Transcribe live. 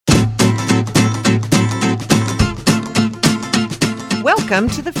Welcome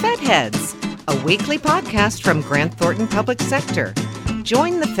to the Fed Heads, a weekly podcast from Grant Thornton Public Sector.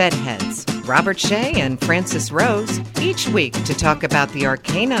 Join the Fed Heads, Robert Shea and Francis Rose, each week to talk about the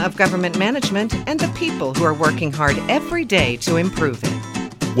arcana of government management and the people who are working hard every day to improve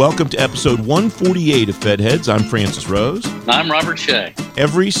it. Welcome to episode 148 of Fed Heads. I'm Francis Rose. I'm Robert Shea.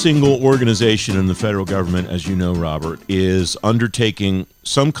 Every single organization in the federal government, as you know, Robert, is undertaking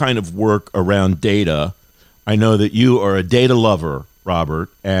some kind of work around data. I know that you are a data lover, Robert,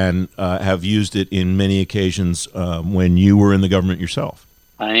 and have used it in many occasions when you were in the government yourself.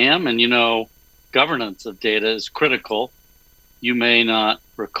 I am, and governance of data is critical. You may not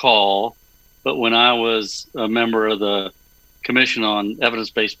recall, but when I was a member of the Commission on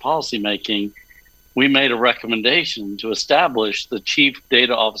Evidence-Based Policymaking, we made a recommendation to establish the Chief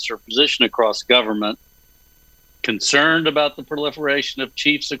Data Officer position across government, concerned about the proliferation of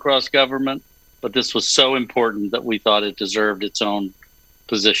chiefs across government, but this was so important that we thought it deserved its own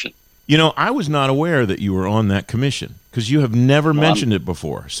position. You know, I was not aware that you were on that commission because you have never mentioned it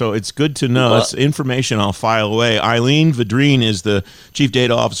before. So it's good to know. It's information I'll file away. Eileen Vadrine is the Chief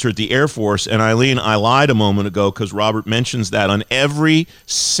Data Officer at the Air Force. And Eileen, I lied a moment ago because Robert mentions that on every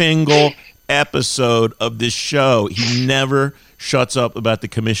single episode of this show. He never shuts up about the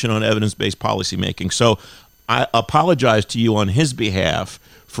Commission on Evidence-Based Policymaking. So I apologize to you on his behalf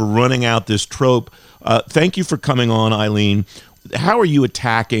for running out this trope. Thank you for coming on, Eileen. How are you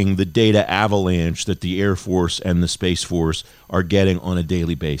attacking the data avalanche that the Air Force and the Space Force are getting on a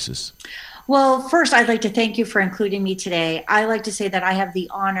daily basis? Well, first, I'd like to thank you for including me today. I like to say that I have the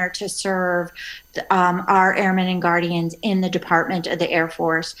honor to serve our airmen and guardians in the Department of the Air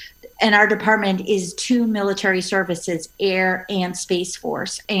Force. And our department is two military services, Air and Space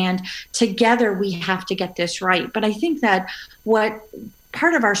Force. And together we have to get this right. But I think that what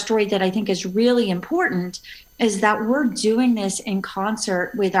part of our story that I think is really important is that we're doing this in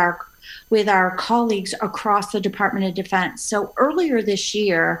concert with our colleagues across the Department of Defense. So earlier this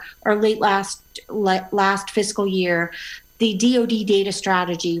year, or late last fiscal year, the DoD data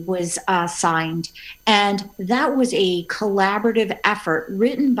strategy was signed. And that was a collaborative effort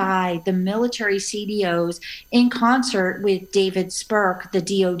written by the military CDOs in concert with David Spurk, the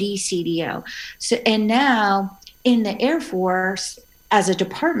DoD CDO. And now in the Air Force, as a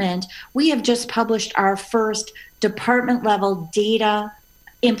department, we have just published our first department-level data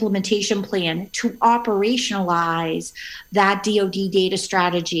implementation plan to operationalize that DoD data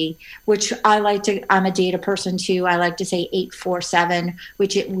strategy, which I'm a data person too, I like to say 847,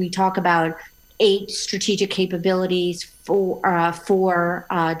 which we talk about 8 strategic capabilities for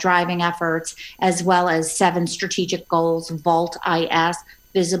driving efforts, as well as 7 strategic goals, Vault IS,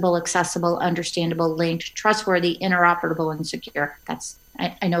 visible, accessible, understandable, linked, trustworthy, interoperable, and secure.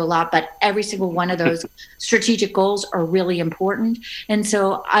 I know a lot, but every single one of those strategic goals are really important. And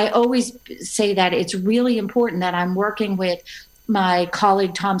so I always say that it's really important that I'm working with my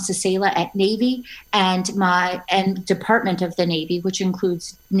colleague Tom Cicela at Navy and Department of the Navy, which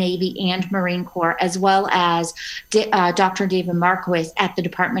includes Navy and Marine Corps, as well as Dr. David Markowitz at the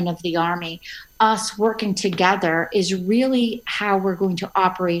Department of the Army. Us working together is really how we're going to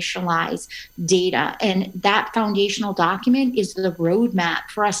operationalize data. And that foundational document is the roadmap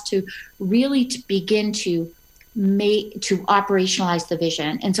for us to really begin to operationalize the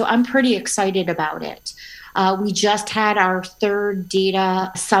vision. And so I'm pretty excited about it. We just had our third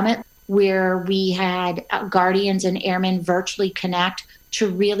data summit where we had Guardians and Airmen virtually connect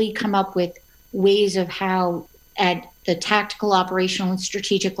to really come up with ways of how at the tactical, operational, and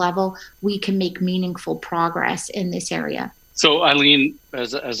strategic level, we can make meaningful progress in this area. So, Eileen,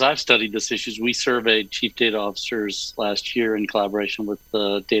 as I've studied this issues, we surveyed chief data officers last year in collaboration with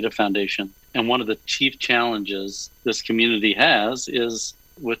the Data Foundation. And one of the chief challenges this community has is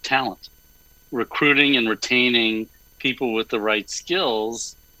with talent. Recruiting and retaining people with the right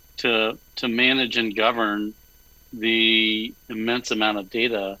skills to manage and govern the immense amount of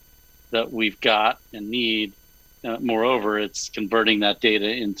data that we've got and need. Moreover, it's converting that data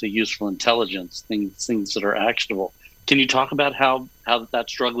into useful intelligence, things that are actionable. Can you talk about how that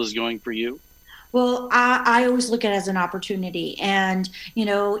struggle is going for you? Well, I always look at it as an opportunity. And,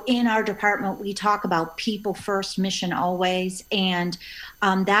 in our department, we talk about people first, mission always. And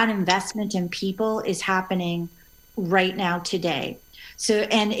that investment in people is happening right now today. So,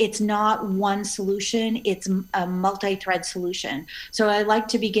 and it's not one solution, it's a multi-thread solution. So I like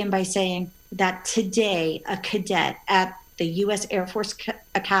to begin by saying that today, a cadet at the U.S. Air Force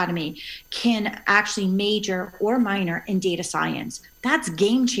Academy can actually major or minor in data science. That's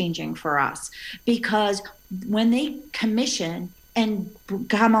game changing for us because when they commission and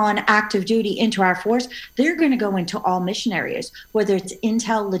come on active duty into our force, they're going to go into all mission areas, whether it's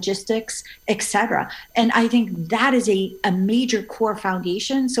intel, logistics, etc. And I think that is a major core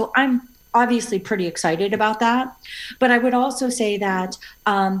foundation. So I'm obviously pretty excited about that. But I would also say that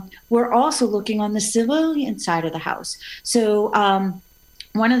we're also looking on the civilian side of the house. So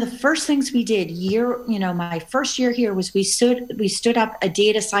one of the first things we did my first year here was we stood up a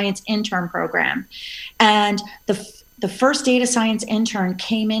data science intern program. And the first data science intern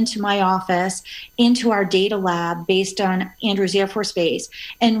came into my office, into our data lab based on Andrews Air Force Base,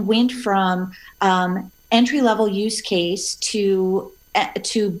 and went from entry-level use case to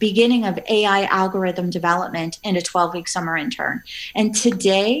beginning of AI algorithm development in a 12-week summer intern. And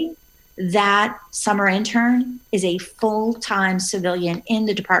today, that summer intern is a full-time civilian in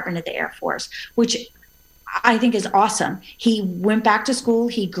the Department of the Air Force, which I think is awesome. He went back to school,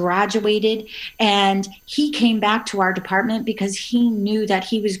 he graduated, and he came back to our department because he knew that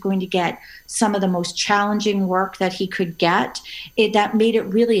he was going to get some of the most challenging work that he could get. That made it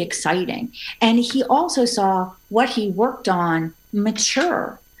really exciting. And he also saw what he worked on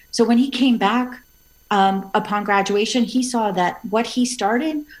mature. So when he came back upon graduation, he saw that what he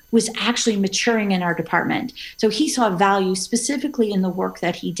started was actually maturing in our department. So he saw value specifically in the work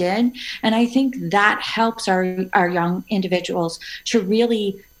that he did. And I think that helps our young individuals to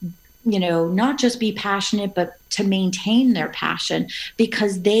really, not just be passionate, but to maintain their passion,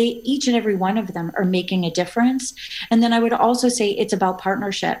 because each and every one of them are making a difference. And then I would also say it's about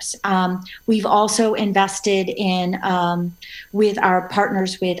partnerships. We've also invested in, with our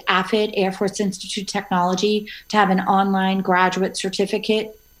partners with AFIT, Air Force Institute of Technology, to have an online graduate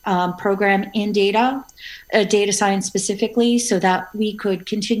certificate program in data science specifically, so that we could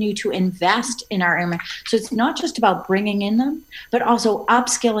continue to invest in our airmen. So it's not just about bringing in them, but also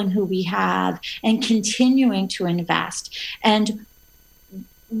upskilling who we have and continuing to invest. And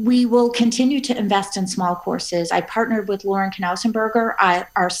we will continue to invest in small courses. I partnered with Lauren Knausenberger,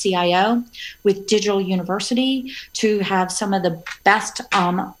 our CIO, with Digital University to have some of the best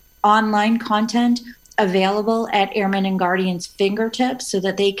online content available at Airmen and Guardians' fingertips, so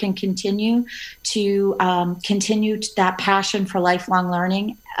that they can continue that passion for lifelong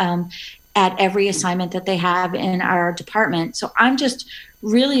learning at every assignment that they have in our department. So I'm just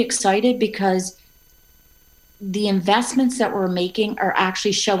really excited because the investments that we're making are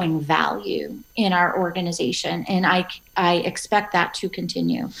actually showing value in our organization. And I expect that to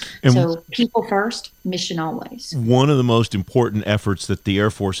continue. And so people first, mission always. One of the most important efforts that the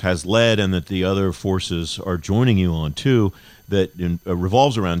Air Force has led, and that the other forces are joining you on too, that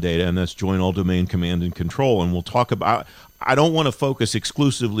revolves around data, and that's Joint All-Domain Command and Control. And we'll talk about, I don't want to focus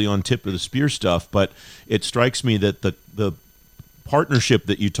exclusively on tip of the spear stuff, but it strikes me that the partnership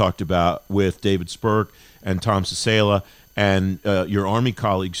that you talked about with David Spurk and Tom Sasela and your Army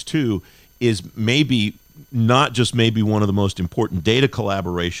colleagues too, is maybe not just maybe one of the most important data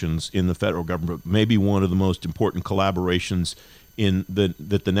collaborations in the federal government, but maybe one of the most important collaborations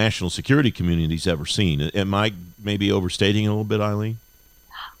that the national security community's ever seen. Am I maybe overstating it a little bit, Eileen?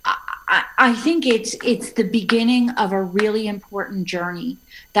 I think it's the beginning of a really important journey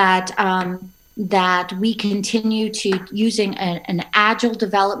that we continue to, using an agile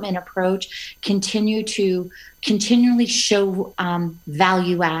development approach, continually show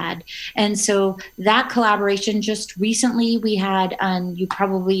value add. And so that collaboration, just recently we had, and you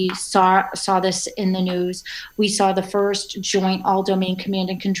probably saw this in the news, we saw the first Joint All-Domain Command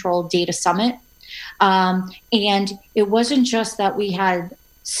and Control Data Summit. And it wasn't just that we had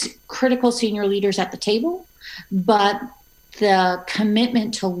critical senior leaders at the table, but the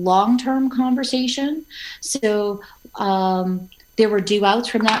commitment to long-term conversation. So there were due outs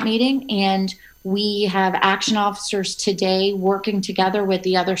from that meeting, and we have action officers today working together with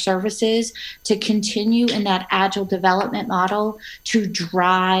the other services to continue in that agile development model to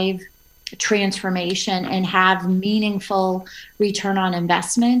drive transformation and have meaningful return on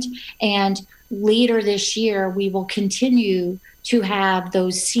investment. And later this year, we will continue to have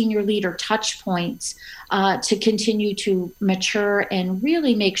those senior leader touch points to continue to mature and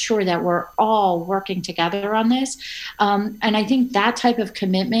really make sure that we're all working together on this. And I think that type of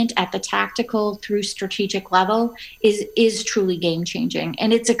commitment at the tactical through strategic level is truly game changing.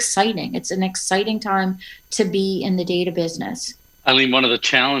 And it's exciting. It's an exciting time to be in the data business. Eileen, one of the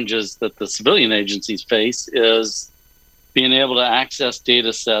challenges that the civilian agencies face is being able to access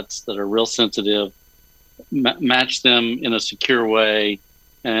data sets that are real sensitive, match them in a secure way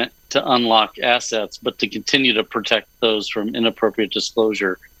to unlock assets, but to continue to protect those from inappropriate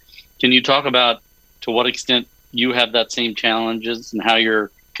disclosure. Can you talk about to what extent you have that same challenges and how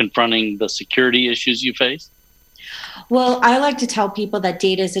you're confronting the security issues you face? Well, I like to tell people that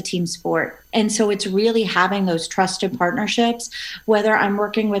data is a team sport. And so it's really having those trusted partnerships, whether I'm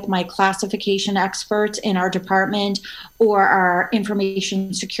working with my classification experts in our department or our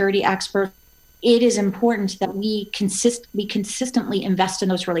information security experts. It is important that we consistently invest in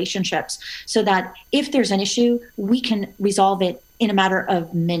those relationships so that if there's an issue, we can resolve it in a matter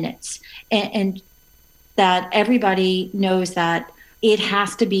of minutes. And that everybody knows that it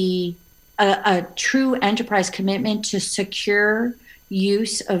has to be a true enterprise commitment to secure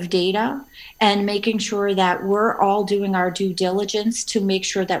use of data and making sure that we're all doing our due diligence to make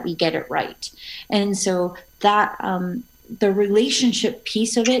sure that we get it right. And so that the relationship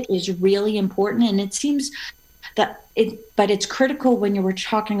piece of it is really important. And it seems but it's critical when you were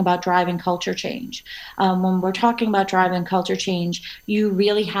talking about driving culture change. When we're talking about driving culture change, you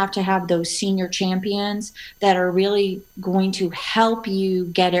really have to have those senior champions that are really going to help you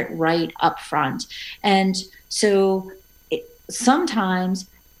get it right up front. And so sometimes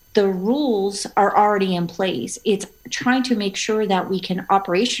the rules are already in place. It's trying to make sure that we can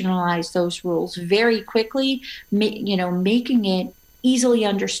operationalize those rules very quickly, making it easily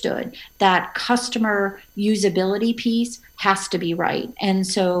understood. That customer usability piece has to be right. And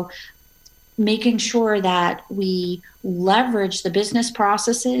so making sure that we leverage the business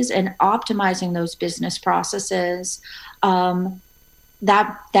processes and optimizing those business processes,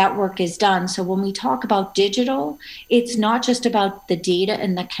 that work is done. So when we talk about digital, it's not just about the data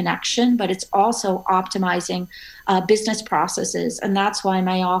and the connection, but it's also optimizing business processes. And that's why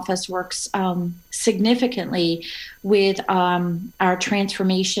my office works significantly with our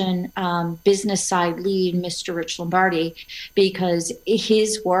transformation business side lead, Mr. Rich Lombardi, because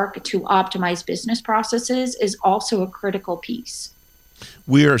his work to optimize business processes is also a critical piece.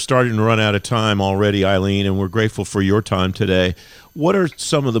 We are starting to run out of time already, Eileen, and we're grateful for your time today. What are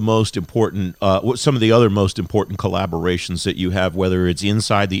some of the most important, some of the other most important collaborations that you have, whether it's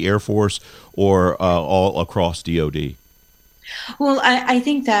inside the Air Force or all across DoD? Well, I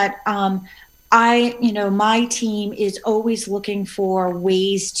think that my team is always looking for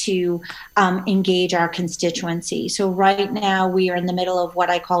ways to engage our constituency. So right now we are in the middle of what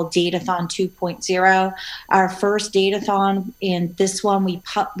I call Datathon 2.0. Our first Datathon, and this one we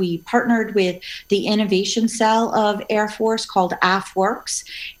partnered with the innovation cell of Air Force called AFWorks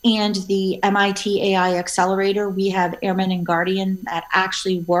and the MIT AI Accelerator. We have Airmen and Guardian that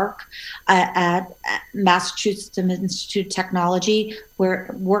actually work at Massachusetts Institute of Technology. We're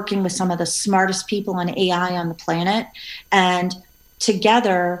working with some of the smartest people on AI on the planet. And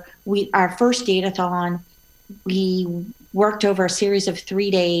together, our first Datathon, we worked over a series of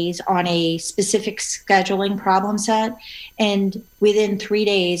 3 days on a specific scheduling problem set. And within 3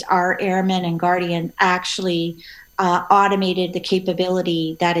 days, our Airmen and Guardian actually automated the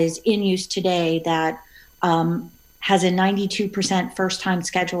capability that is in use today that has a 92% first-time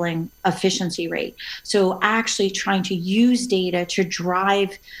scheduling efficiency rate. So actually trying to use data to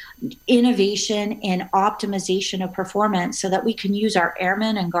drive innovation and optimization of performance so that we can use our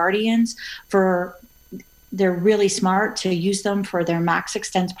airmen and guardians they're really smart to use them for their max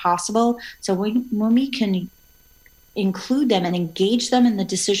extent possible. So when we can include them and engage them in the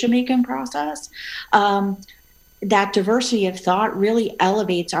decision-making process, that diversity of thought really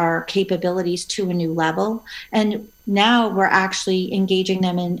elevates our capabilities to a new level. And now we're actually engaging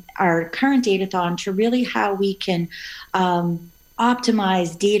them in our current Datathon to really how we can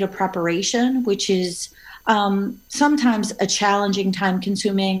optimize data preparation, which is sometimes a challenging,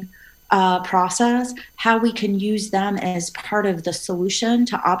 time-consuming process, how we can use them as part of the solution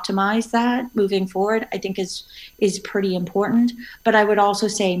to optimize that moving forward, I think is pretty important. But I would also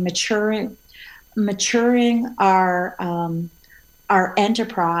say maturing our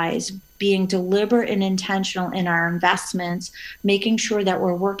enterprise, being deliberate and intentional in our investments, making sure that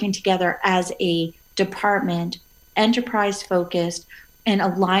we're working together as a department, enterprise focused, and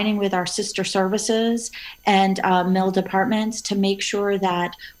aligning with our sister services and mill departments to make sure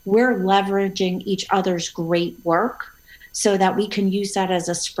that we're leveraging each other's great work so that we can use that as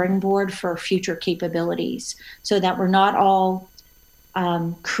a springboard for future capabilities, so that we're not all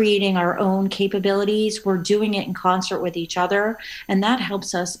creating our own capabilities. We're doing it in concert with each other, and that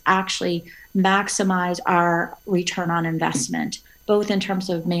helps us actually maximize our return on investment, both in terms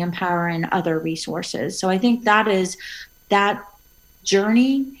of manpower and other resources. So I think that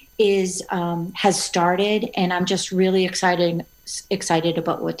journey has started, and I'm just really excited excited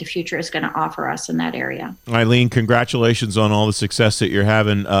about what the future is going to offer us in that area. Eileen, congratulations on all the success that you're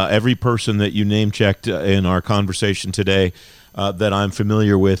having. Every person that you name-checked in our conversation today that I'm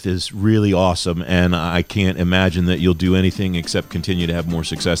familiar with is really awesome, and I can't imagine that you'll do anything except continue to have more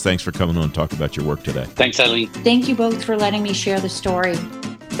success. Thanks for coming on and talking about your work today. Thanks, Eileen. Thank you both for letting me share the story.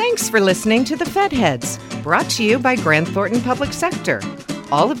 Thanks for listening to The Fed Heads, brought to you by Grant Thornton Public Sector.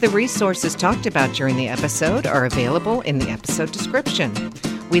 All of the resources talked about during the episode are available in the episode description.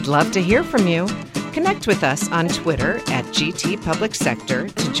 We'd love to hear from you. Connect with us on Twitter at GT Public Sector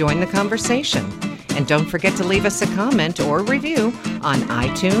to join the conversation. And don't forget to leave us a comment or review on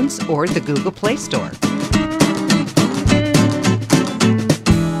iTunes or the Google Play Store.